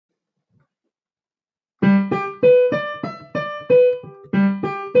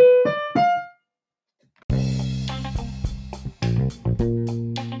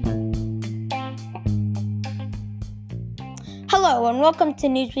Hello and welcome to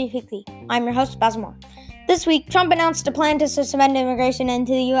Newsweek Weekly. I'm your host, Bazamore. This week, Trump announced a plan to suspend immigration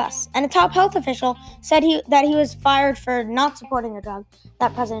into the U.S., and a top health official said that he was fired for not supporting a drug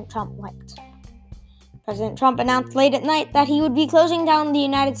that President Trump liked. President Trump announced late at night that he would be closing down the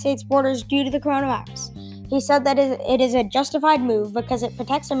United States borders due to the coronavirus. He said that it is a justified move because it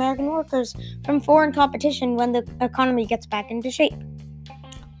protects American workers from foreign competition when the economy gets back into shape.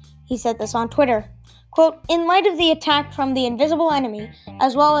 He said this on Twitter. Quote, in light of the attack from the invisible enemy,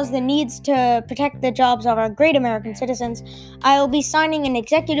 as well as the needs to protect the jobs of our great American citizens, I will be signing an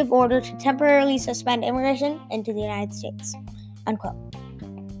executive order to temporarily suspend immigration into the United States. Unquote.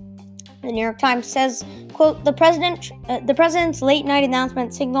 The New York Times says, quote, the president's late night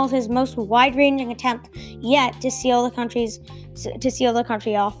announcement signals his most wide-ranging attempt yet to seal the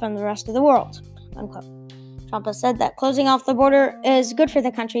country off from the rest of the world. Unquote. Trump has said that closing off the border is good for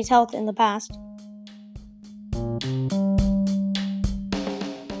the country's health in the past.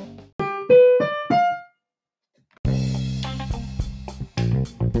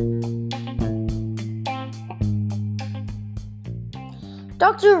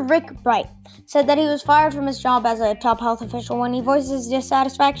 Dr. Rick Bright said that he was fired from his job as a top health official when he voiced his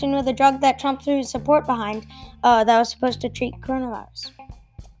dissatisfaction with a drug that Trump threw his support behind that was supposed to treat coronavirus.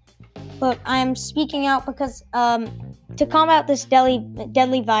 Quote, I am speaking out because to combat this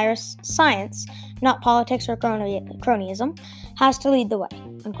deadly virus, science, not politics or cronyism, has to lead the way,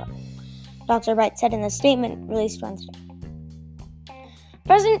 unquote. Dr. Bright said in a statement released Wednesday.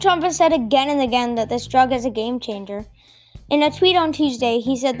 President Trump has said again and again that this drug is a game changer. In a tweet on Tuesday,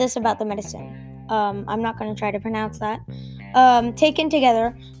 he said this about the medicine. I'm not going to try to pronounce that. Taken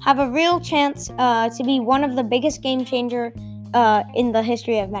together, have a real chance to be one of the biggest game changer in the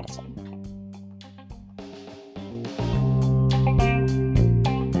history of medicine.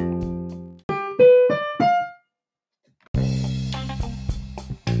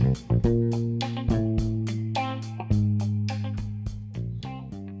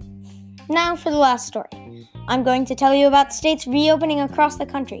 Now for the last story. I'm going to tell you about states reopening across the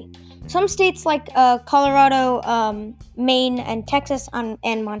country. Some states like Colorado, Maine, and Texas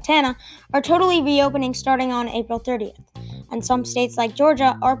and Montana are totally reopening starting on April 30th. And some states like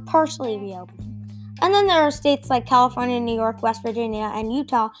Georgia are partially reopening. And then there are states like California, New York, West Virginia, and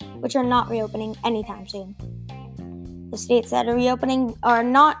Utah, which are not reopening anytime soon. The states that are reopening are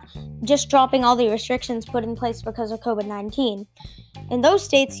not just dropping all the restrictions put in place because of COVID-19. In those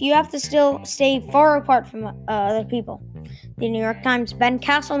states, you have to still stay far apart from other people. The New York Times' Ben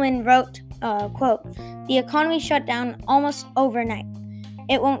Castleman wrote, quote, the economy shut down almost overnight.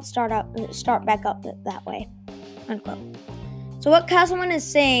 It won't start back up that way, unquote. So what Castleman is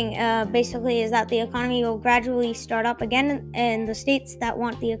saying basically is that the economy will gradually start up again in the states that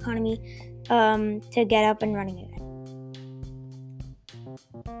want the economy to get up and running again.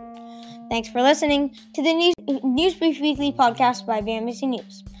 Thanks for listening to the Newsweek Weekly podcast by BMAC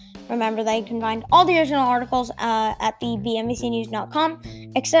News. Remember that you can find all the original articles at the bmacnews.com,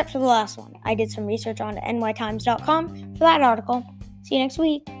 except for the last one. I did some research on nytimes.com for that article. See you next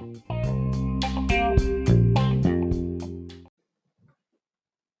week.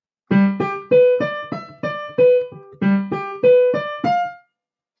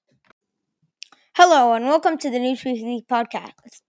 Hello and welcome to the Newsweek Weekly podcast.